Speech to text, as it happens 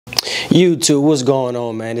YouTube, what's going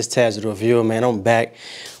on, man? It's Taz the Reviewer, man. I'm back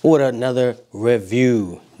with another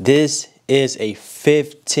review. This is a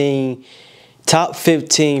top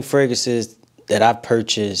 15 fragrances that I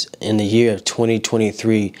purchased in the year of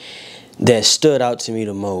 2023 that stood out to me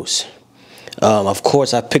the most. Of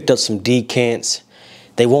course, I picked up some decants.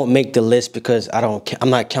 They won't make the list because I'm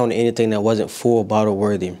not counting anything that wasn't full bottle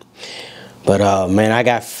worthy. But man, I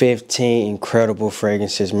got 15 incredible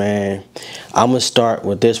fragrances, man. I'm gonna start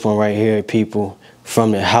with this one right here, people,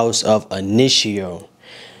 from the house of Initio.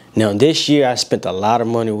 Now, this year I spent a lot of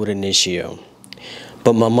money with Initio,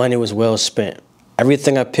 but my money was well spent.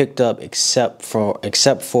 Everything I picked up except for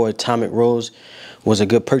Atomic Rose was a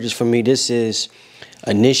good purchase for me. This is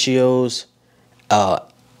Initio's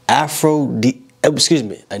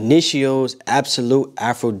Initio's Absolute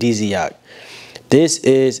Aphrodisiac. This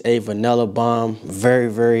is a vanilla bomb, very,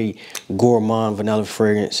 very gourmand vanilla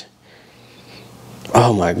fragrance.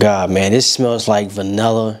 Oh my God, man, this smells like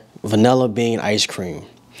vanilla bean ice cream.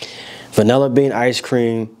 Vanilla bean ice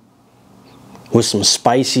cream with some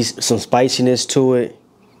spiciness to it.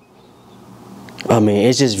 I mean,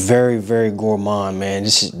 it's just very, very gourmand, man.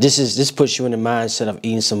 This puts you in the mindset of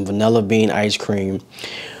eating some vanilla bean ice cream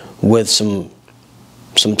with some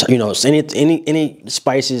you know, any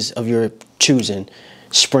spices of your choosing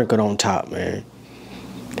sprinkled on top, man.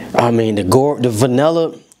 I mean, the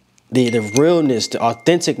vanilla, the realness, the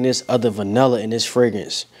authenticness of the vanilla in this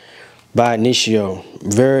fragrance by Initio,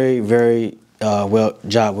 very, very well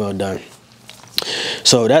done.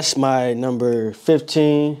 So that's my number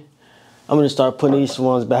 15. I'm gonna start putting these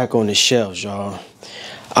ones back on the shelves, y'all.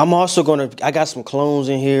 I got some clones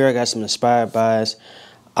in here. I got some inspired buys.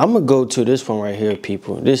 I'm gonna go to this one right here,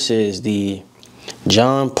 people. This is the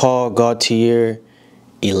Jean Paul Gaultier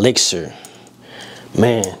Elixir.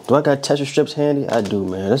 Man, do I got tester strips handy? I do,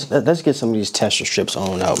 man. Let's get some of these tester strips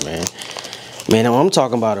on out, man. Man, I'm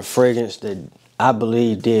talking about a fragrance that I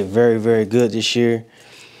believe did very, very good this year.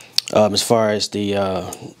 As far as the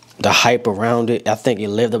hype around it, I think it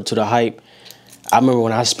lived up to the hype. I remember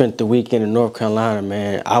when I spent the weekend in North Carolina,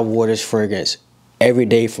 man, I wore this fragrance every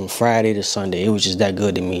day from Friday to Sunday. It was just that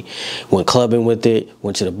good to me. Went clubbing with it,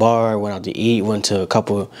 went to the bar, went out to eat, went to a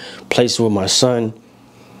couple places with my son.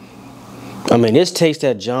 I mean, this takes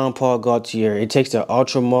that Jean Paul Gaultier. It takes that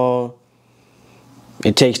Ultra Mall.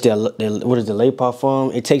 It takes that, what is the Le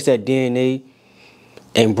Parfum? It takes that DNA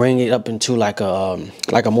and bring it up into like a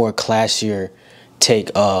more classier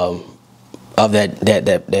take of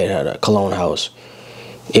that cologne house.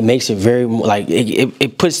 It makes it very, like,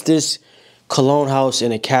 it puts this cologne house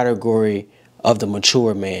in a category of the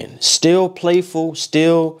mature man. Still playful,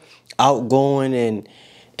 still outgoing,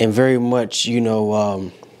 and very much, you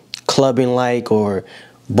know, clubbing like or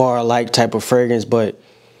bar like type of fragrance, but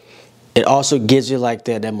it also gives you like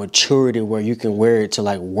that maturity where you can wear it to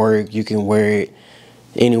like work. You can wear it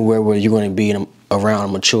anywhere where you're going to be around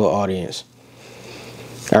a mature audience.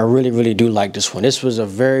 I really, really do like this one. This was a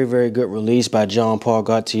very, very good release by Jean Paul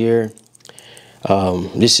Gaultier.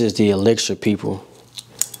 This is the Elixir, people.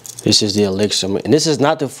 This is the Elixir. And this is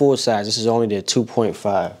not the full size. This is only the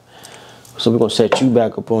 2.5. So we're going to set you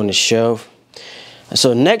back up on the shelf.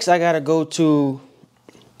 So next I got to go to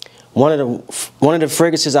one of the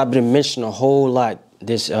fragrances I've been mentioning a whole lot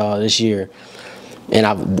this year. And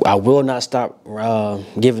I will not stop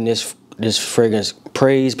giving this fragrance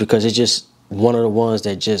praise because it's just one of the ones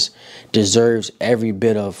that just deserves every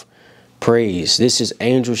bit of praise. This is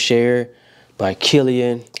Angel Share by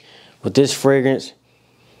Kilian. With this fragrance,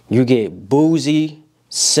 you get boozy,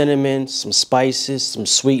 cinnamon, some spices, some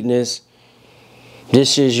sweetness.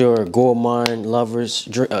 This is your gourmand lover's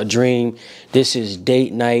dream. This is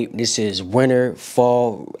date night. This is winter,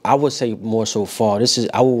 fall. I would say more so fall.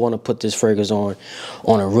 I would want to put this fragrance on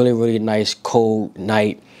a really, really nice cold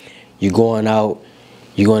night. You're going out.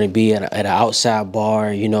 You're going to be at an outside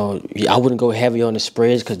bar. You know, I wouldn't go heavy on the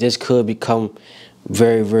sprays because this could become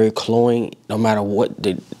very, very cloying no matter what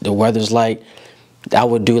the weather's like. I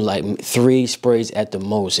would do like 3 sprays at the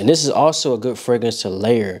most. And this is also a good fragrance to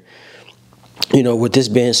layer. You know, with this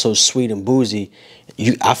being so sweet and boozy,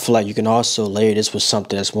 I feel like you can also layer this with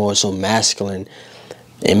something that's more so masculine,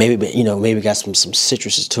 and maybe, you know, maybe got some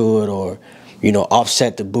citruses to it, or, you know,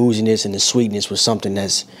 offset the booziness and the sweetness with something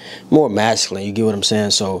that's more masculine. You get what I'm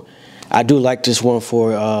saying? So I do like this one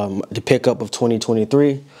for the pickup of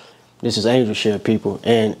 2023. This is Angel Share, people.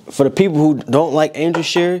 And for the people who don't like Angel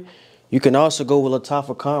Share, you can also go with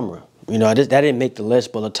Lattafa Camara. You know, that didn't make the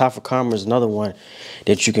list, but Lattafa Camara is another one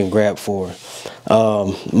that you can grab for.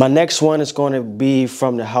 My next one is going to be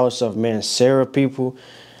from the house of Mancera, people.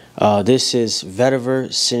 This is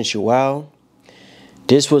Vetiver Sensual.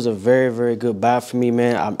 This was a very, very good buy for me,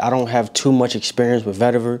 man. I don't have too much experience with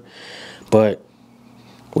vetiver, but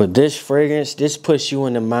with this fragrance, this puts you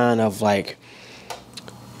in the mind of like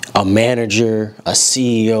a manager, a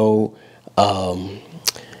CEO, an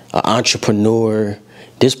entrepreneur.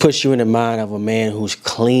 This puts you in the mind of a man who's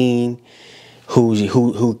clean,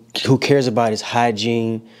 who cares about his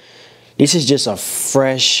hygiene. This is just a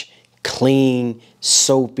fresh, clean,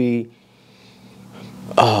 soapy,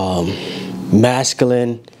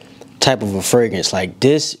 masculine type of a fragrance. Like,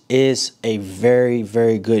 this is a very,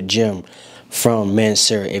 very good gem from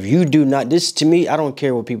Mancera. If you do not, this to me, I don't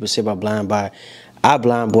care what people say about Blind Buy. I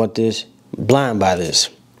blind bought this, blind buy this.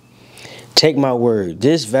 Take my word,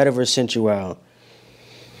 this Vetiver Sensual,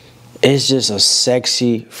 it's just a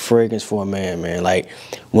sexy fragrance for a man, man. Like,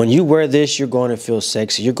 when you wear this, you're going to feel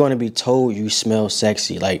sexy. You're going to be told you smell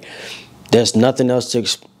sexy. Like, there's nothing else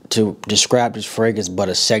to describe this fragrance but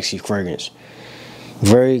a sexy fragrance.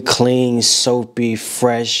 Very clean, soapy,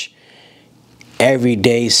 fresh,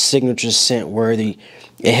 everyday, signature scent worthy.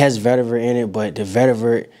 It has vetiver in it, but the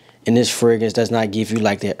vetiver in this fragrance does not give you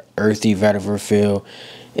like that earthy vetiver feel.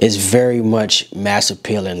 It's very much mass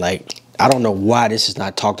appealing. Like, I don't know why this is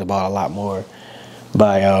not talked about a lot more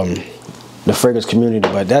by the fragrance community,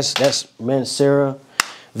 but that's Mancera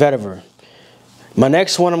Vetiver. My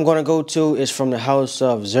next one I'm going to go to is from the house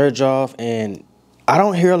of Xerjoff, and I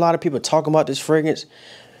don't hear a lot of people talking about this fragrance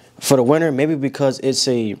for the winter, maybe because it's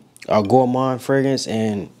a gourmand fragrance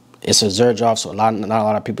and it's a Xerjoff, so not a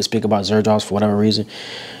lot of people speak about Xerjoffs for whatever reason.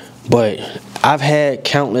 But I've had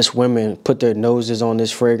countless women put their noses on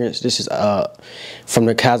this fragrance. This is from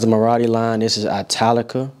the Casa Marati line. This is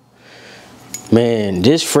Italica. Man,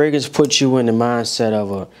 this fragrance puts you in the mindset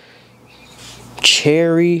of a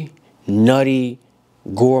cherry, nutty,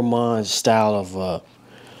 gourmand style of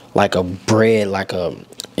like a bread, like a,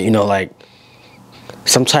 you know, like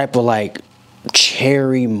some type of like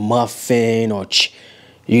cherry muffin, or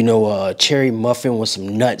you know, a cherry muffin with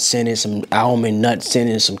some nuts in it, some almond nuts in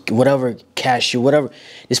it, some whatever, cashew, whatever.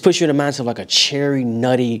 This puts you in the mindset of like a cherry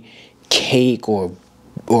nutty cake or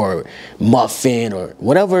muffin or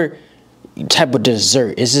whatever type of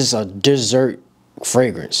dessert. It's just a dessert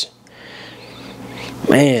fragrance.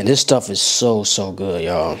 Man, this stuff is so good,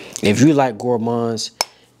 y'all. If you like gourmands,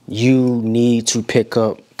 you need to pick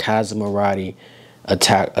up Casa Marati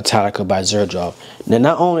Italica by Xerjoff. Now,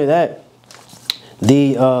 not only that,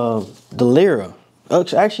 the Lyra.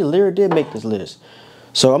 Actually, Lyra did make this list.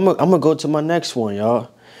 So I'm gonna go to my next one, y'all.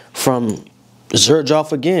 From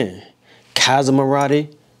Xerjoff again, Casa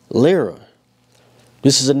Marati Lyra.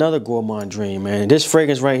 This is another gourmand dream, man. This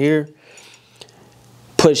fragrance right here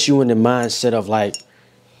puts you in the mindset of like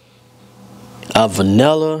a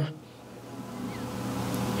vanilla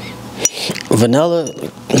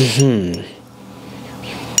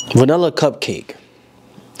cupcake.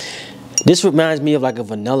 This reminds me of like a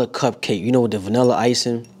vanilla cupcake, you know, with the vanilla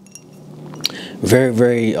icing.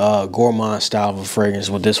 Very gourmand style of a fragrance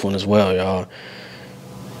with this one as well, y'all.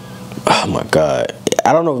 Oh my God,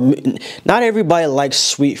 I don't know, not everybody likes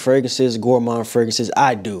sweet fragrances, gourmand fragrances.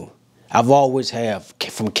 I do. I've always have,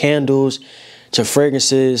 from candles to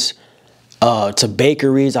fragrances to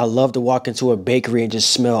bakeries. I love to walk into a bakery and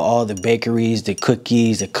just smell all the bakeries, the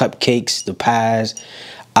cookies, the cupcakes, the pies.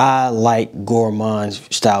 I like gourmand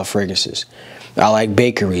style fragrances. I like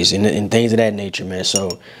bakeries and things of that nature, man.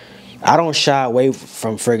 So I don't shy away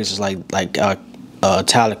from fragrances like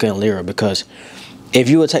Italica and Lyra, because if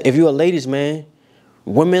you're a ladies man,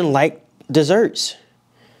 women like desserts.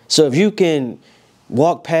 So if you can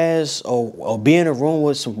walk past or be in a room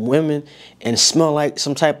with some women and smell like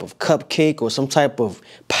some type of cupcake or some type of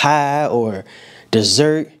pie or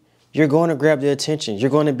dessert, you're going to grab their attention. You're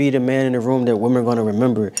going to be the man in the room that women are going to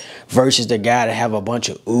remember, versus the guy that have a bunch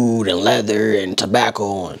of oud and leather and tobacco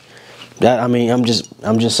on. That, I mean, I'm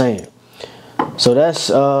just saying. So that's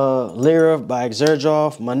Lyra by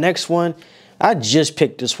Xerjoff. My next one, I just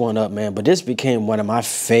picked this one up, man, but this became one of my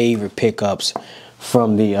favorite pickups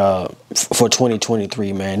from the for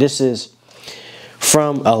 2023, man. This is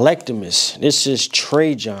from Electimus. This is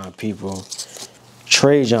Trajan, people.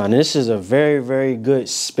 Trajan. This is a very good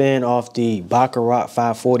spin off the Baccarat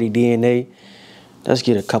 540 DNA. Let's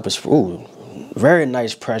get a couple. Ooh, very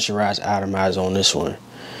nice pressurized atomizer on this one.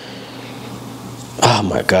 Oh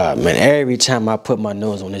my God, man. Every time I put my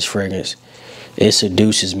nose on this fragrance, it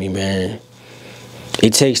seduces me, man.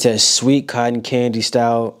 It takes that sweet cotton candy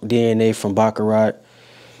style DNA from Baccarat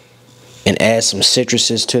and adds some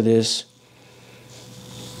citruses to this.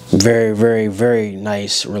 Very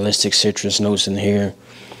nice realistic citrus notes in here.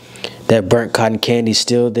 That burnt cotton candy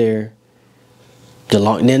still there. The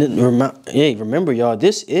long, then remember y'all,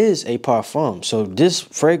 this is a parfum, so this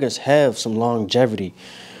fragrance have some longevity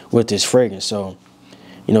with this fragrance. So,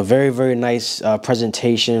 you know, very, very nice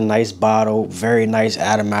presentation, nice bottle, very nice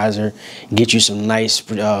atomizer. Get you some nice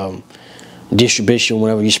distribution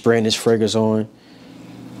whenever you're spraying this fragrance on.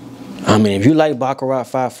 I mean, if you like Baccarat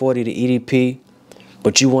 540, the EDP,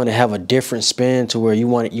 but you want to have a different spin to where you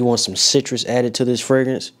want some citrus added to this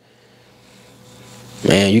fragrance,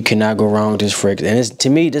 man, you cannot go wrong with this fragrance. And it's, to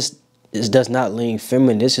me, this does not lean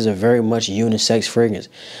feminine. This is a very much unisex fragrance.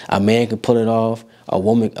 A man can pull it off. A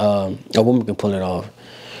woman can pull it off.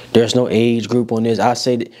 There's no age group on this. I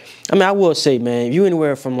will say, man, if you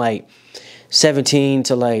anywhere from like 17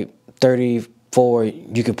 to like 34,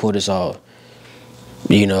 you can pull this off.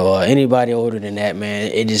 You know, anybody older than that,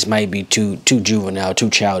 man, it just might be too juvenile, too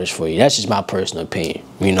childish for you. That's just my personal opinion,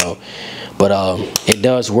 you know. But it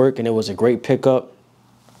does work, and it was a great pickup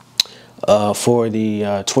for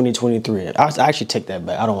the 2023. I actually take that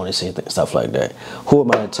back. I don't want to say stuff like that. Who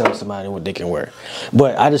am I to tell somebody what they can wear?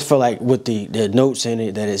 But I just feel like with the notes in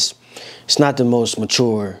it, that it's not the most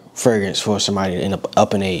mature fragrance for somebody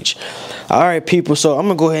up in age. All right, people. So I'm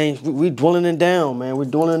gonna go ahead and we dwindling it down, man. We're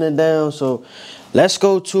dwindling it down. So let's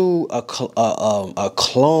go to a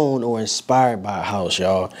clone or inspired by a house,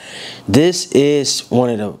 y'all. This is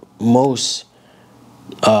one of the most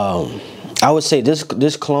I would say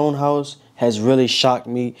this clone house has really shocked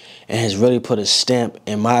me and has really put a stamp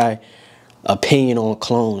in my opinion on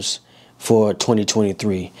clones for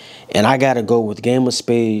 2023. And I gotta go with Game of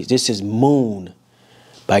Spades. This is Moon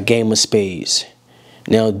by Game of Spades.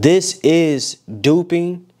 Now this is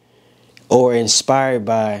duping or inspired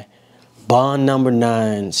by Bond No.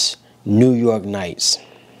 9's New York Nights.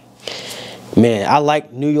 Man, I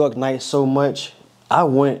like New York Nights so much, I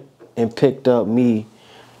went and picked up me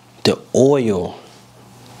the oil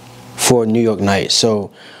for New York Nights.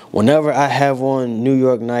 So whenever I have on New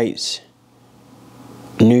York Nights,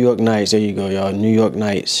 there you go, y'all, New York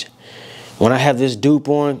Nights. When I have this dupe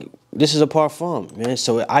on, this is a parfum, man.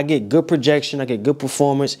 So I get good projection, I get good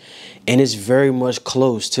performance, and it's very much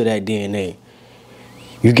close to that DNA.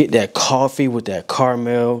 You get that coffee with that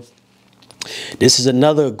caramel. This is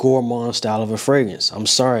another gourmand style of a fragrance. I'm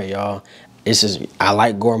sorry, y'all. I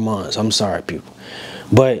like gourmands. I'm sorry, people.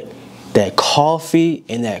 But that coffee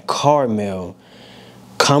and that caramel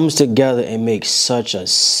comes together and makes such a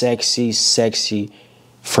sexy, sexy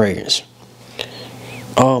fragrance.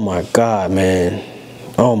 Oh my God, man.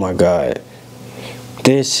 Oh my God.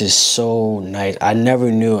 This is so nice. I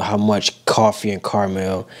never knew how much coffee and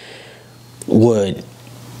caramel would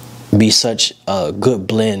be such a good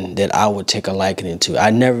blend that I would take a liking into. I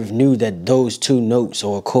never knew that those two notes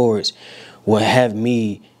or chords would have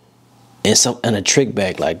me in a trick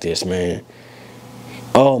bag like this, man.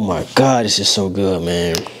 Oh my God, this is so good,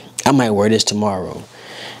 man. I might wear this tomorrow.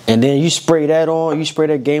 And then you spray that on, you spray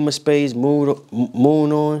that Game of Spades Moon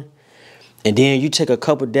on, and then you take a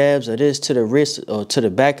couple dabs of this to the wrist or to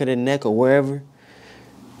the back of the neck or wherever.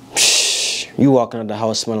 You walking out the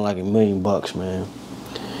house smelling like $1 million, man.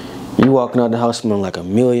 You walking out the house smelling like $1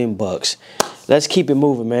 million. Let's keep it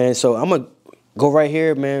moving, man. So I'm gonna go right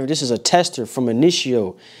here, man. This is a tester from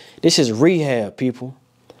Initio. This is Rehab, people.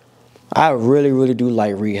 I really, really do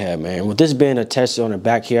like Rehab, man. With this being a tester on the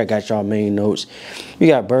back here, I got y'all main notes. You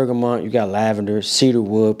got bergamot, you got lavender,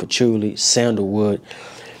 cedarwood, patchouli, sandalwood,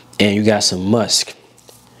 and you got some musk.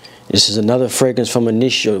 This is another fragrance from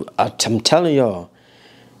Initio. I'm telling y'all,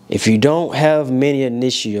 if you don't have many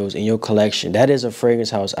Initios in your collection, that is a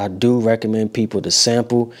fragrance house I do recommend people to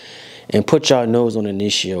sample and put y'all nose on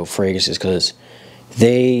Initio fragrances, because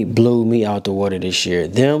they blew me out the water this year.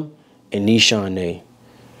 Them and Nishane.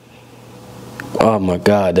 Oh my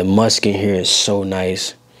God, the musk in here is so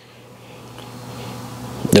nice.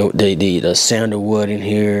 The sandalwood in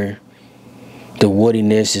here, the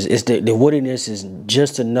woodiness is the woodiness is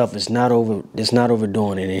just enough. It's not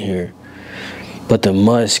overdoing it in here. But the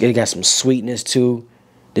musk, it got some sweetness to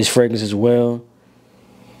this fragrance as well.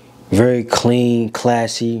 Very clean,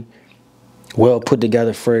 classy, well put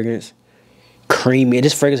together fragrance. Creamy.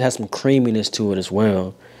 This fragrance has some creaminess to it as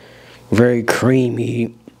well. Very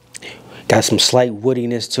creamy. Got some slight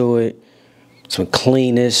woodiness to it. Some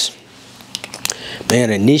cleanness. Man,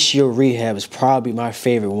 Initio Rehab is probably my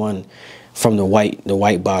favorite one from the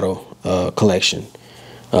white bottle collection.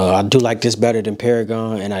 I do like this better than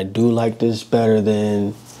Paragon, and I do like this better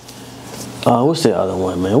than what's the other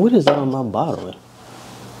one, man? What is that on my bottle?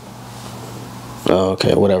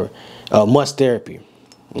 Okay, whatever. Must Therapy.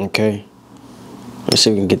 Okay. Let's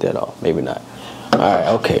see if we can get that off. Maybe not. All right,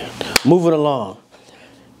 okay. Moving along.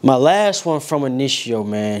 My last one from Initio,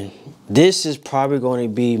 man. This is probably going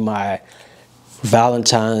to be my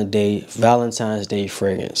Valentine's Day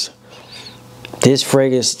fragrance. This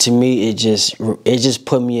fragrance, to me, it just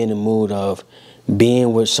put me in the mood of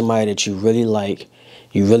being with somebody that you really like,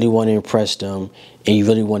 you really want to impress them, and you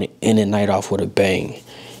really want to end the night off with a bang.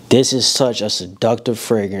 This is such a seductive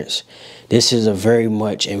fragrance. This is a very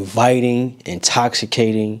much inviting,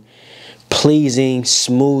 intoxicating, pleasing,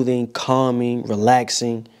 smoothing, calming,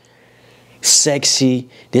 relaxing, sexy.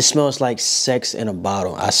 This smells like sex in a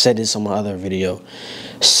bottle. I said this on my other video.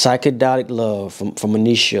 Psychedelic Love from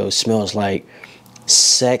Initio smells like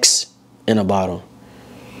sex in a bottle.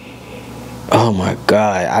 Oh my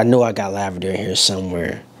God. I know I got lavender in here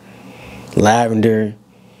somewhere. Lavender.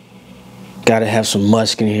 Gotta have some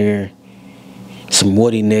musk in here. Some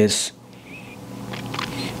woodiness.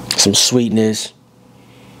 Some sweetness.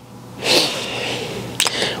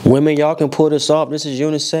 Women, y'all can pull this off. This is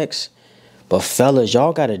unisex. But fellas,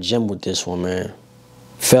 y'all got to gem with this one, man.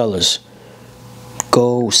 Fellas,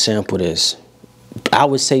 go sample this. I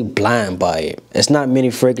would say blind buy it. It's not many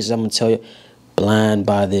fragrances, I'm going to tell you. Blind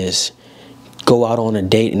buy this. Go out on a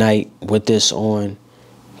date night with this on.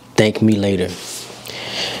 Thank me later.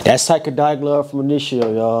 That's Psychedelic Love from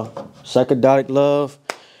Initio, y'all. Psychedelic Love.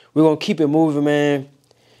 We're going to keep it moving, man.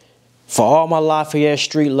 For all my Lafayette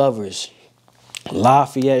Street lovers.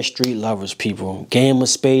 Lafayette Street lovers, people. Game of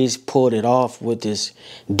Spades pulled it off with this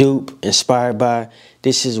dupe inspired by.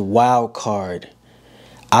 This is Wild Card.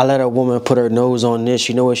 I let a woman put her nose on this.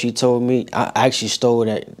 You know what she told me? I actually stole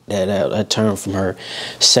that term from her.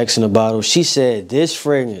 Sex in a Bottle. She said this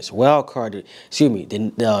fragrance, Wild Card, excuse me,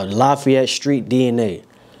 the Lafayette Street DNA.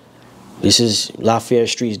 This is Lafayette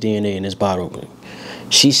Street's DNA in this bottle.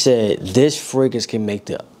 She said this fragrance can make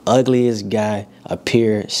the ugliest guy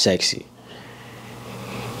appear sexy.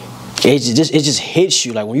 It just hits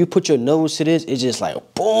you. Like when you put your nose to this, it's just like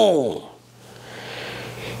boom.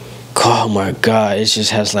 Oh my God, it just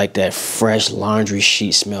has like that fresh laundry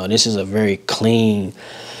sheet smell. This is a very clean,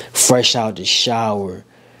 fresh out the shower.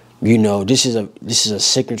 You know, this is a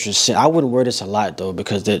signature scent. I wouldn't wear this a lot though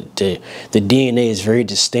because the DNA is very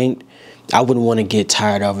distinct. I wouldn't want to get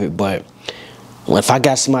tired of it, but if I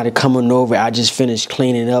got somebody coming over, I just finished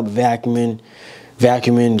cleaning up, vacuuming,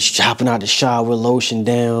 hopping out the shower, lotion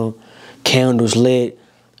down, candles lit,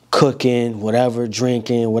 cooking, whatever,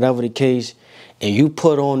 drinking, whatever the case, and you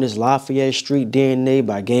put on this Lafayette Street DNA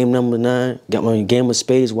by Game Number 9, got my Game of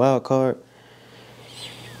Spades Wild Card.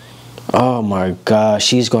 Oh my God,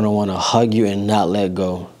 she's gonna want to hug you and not let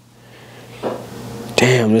go.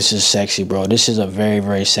 Damn, this is sexy, bro. This is a very,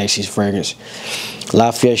 very sexy fragrance.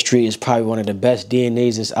 Lafayette Street is probably one of the best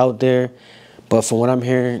DNAs that's out there, but from what I'm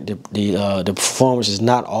hearing, the performance is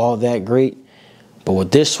not all that great. But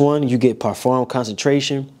with this one, you get parfum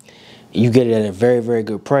concentration. You get it at a very, very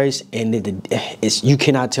good price, and you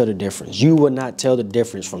cannot tell the difference. You would not tell the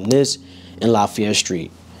difference from this and Lafayette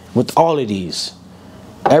Street. With all of these,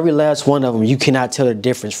 every last one of them, you cannot tell the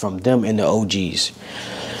difference from them and the OGs.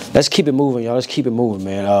 Let's keep it moving, y'all. Let's keep it moving,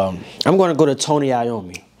 man. I'm going to go to Tony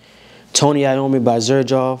Iommi. Tony Iommi by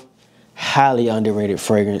Xerjoff. Highly underrated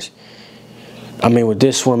fragrance. I mean, with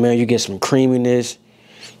this one, man, you get some creaminess,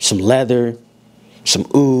 some leather, some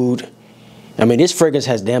oud. I mean, this fragrance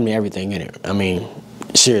has damn near everything in it. I mean,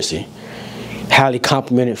 seriously. Highly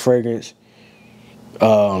complimented fragrance.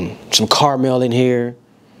 Some caramel in here.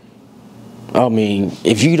 I mean,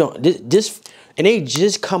 if you don't... and they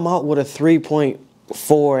just come out with a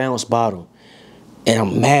 3.4 ounce bottle. And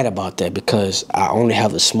I'm mad about that because I only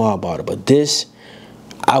have the small bottle. But this,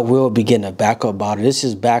 I will be getting a backup bottle. This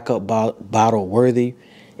is backup bottle worthy,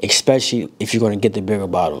 especially if you're going to get the bigger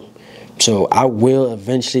bottle. So I will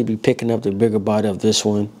eventually be picking up the bigger bottle of this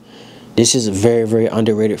one. This is a very, very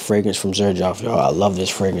underrated fragrance from Xerjoff, y'all. I love this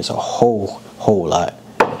fragrance a whole lot.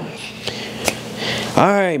 All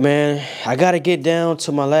right, man. I got to get down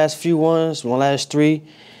to my last few ones, my last 3.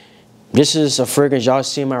 This is a fragrance. Y'all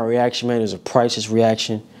see my reaction, man. It's a priceless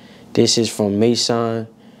reaction. This is from Maison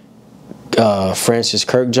Francis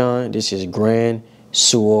Kurkdjian. This is Grand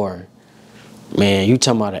Soir. Man, you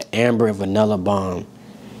talking about an amber and vanilla bomb.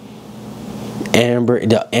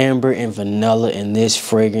 The amber and vanilla in this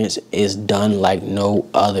fragrance is done like no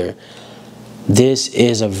other. This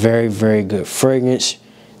is a very, very good fragrance.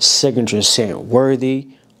 Signature scent worthy.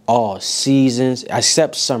 All seasons,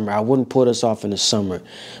 except summer. I wouldn't pull this off in the summer.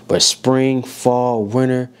 But spring, fall,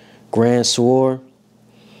 winter, Grand Soir.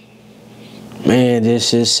 Man,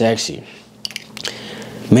 this is sexy.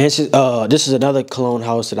 Man, this is another cologne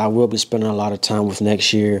house that I will be spending a lot of time with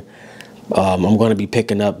next year. I'm going to be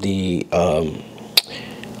picking up the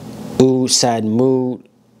Oud Satin Mood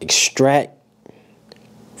extract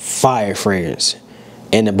fire fragrance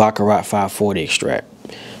and the Baccarat 540 extract.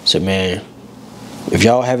 So man, if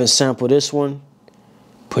y'all haven't sampled this one,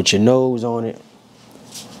 put your nose on it.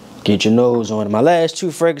 Get your nose on it. My last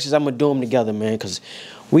two fragrances, I'm gonna do them together, man, because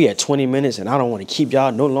we at 20 minutes and I don't want to keep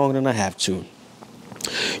y'all no longer than I have to.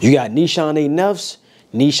 You got Nishane Nefs,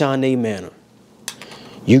 Nishane Manna.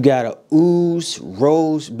 You got a Ooze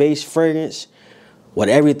rose-based fragrance with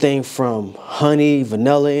everything from honey,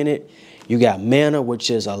 vanilla in it. You got Manna,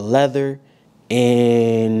 which is a leather,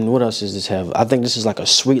 and what else does this have? I think this is like a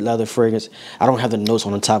sweet leather fragrance. I don't have the notes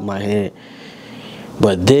on the top of my head.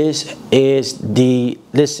 But this is the,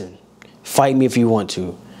 listen, fight me if you want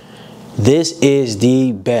to. This is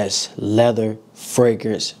the best leather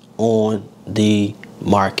fragrance on the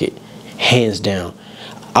market, hands down.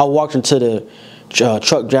 I walked into the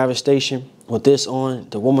truck driver station with this on.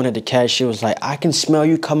 The woman at the cashier was like, "I can smell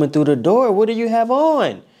you coming through the door. What do you have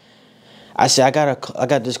on?" I said, I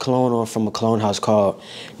got this cologne on from a cologne house called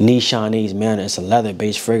Nishane's Manna. It's a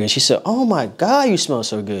leather-based fragrance. She said, "Oh my God, you smell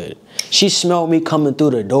so good." She smelled me coming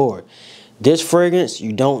through the door. This fragrance,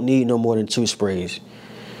 you don't need no more than 2 sprays.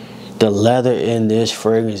 The leather in this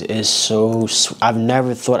fragrance is so sweet. I've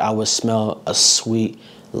never thought I would smell a sweet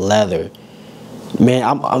leather. Man,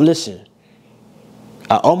 I'm listen.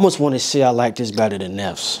 I almost want to say I like this better than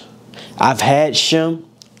Nefs. I've had Shim.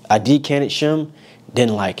 I decanted Shim.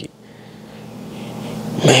 Didn't like it.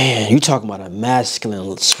 Man, you talking about a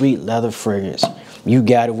masculine, sweet leather fragrance. You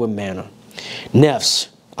got it with Manna. Nefs.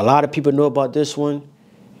 A lot of people know about this one.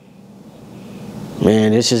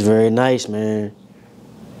 Man, this is very nice, man.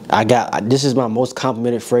 This is my most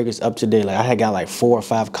complimented fragrance up to date. Like, I had got like 4 or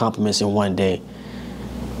 5 compliments in one day.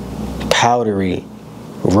 Powdery,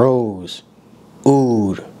 rose,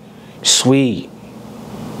 oud, sweet.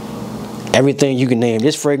 Everything you can name.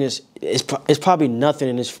 This fragrance is probably nothing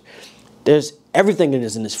in this. There's everything in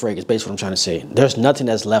this fragrance, basically what I'm trying to say. There's nothing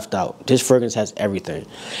that's left out. This fragrance has everything.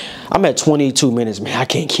 I'm at 22 minutes, man. I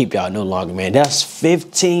can't keep y'all no longer, man. That's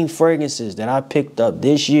 15 fragrances that I picked up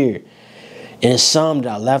this year. And some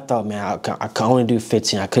that I left out, man. I can only do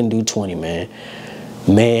 15. I couldn't do 20, man.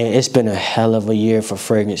 Man, it's been a hell of a year for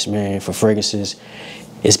fragrance, man. For fragrances.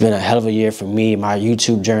 It's been a hell of a year for me, my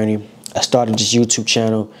YouTube journey. I started this YouTube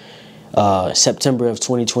channel September of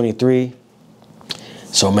 2023.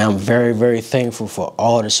 So, man, I'm very, very thankful for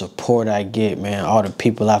all the support I get, man. All the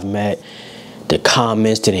people I've met, the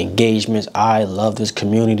comments, the engagements. I love this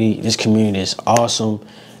community. This community is awesome.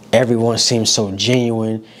 Everyone seems so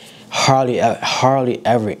genuine. Hardly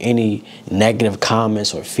ever any negative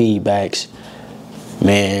comments or feedbacks.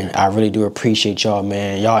 Man, I really do appreciate y'all,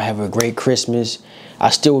 man. Y'all have a great Christmas. I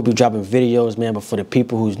still will be dropping videos, man, but for the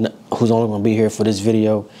people who's only going to be here for this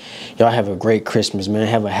video, y'all have a great Christmas, man.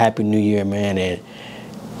 Have a happy new year, man, and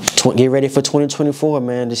get ready for 2024,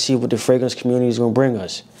 man, to see what the fragrance community is going to bring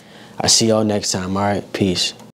us. I'll see y'all next time, all right? Peace.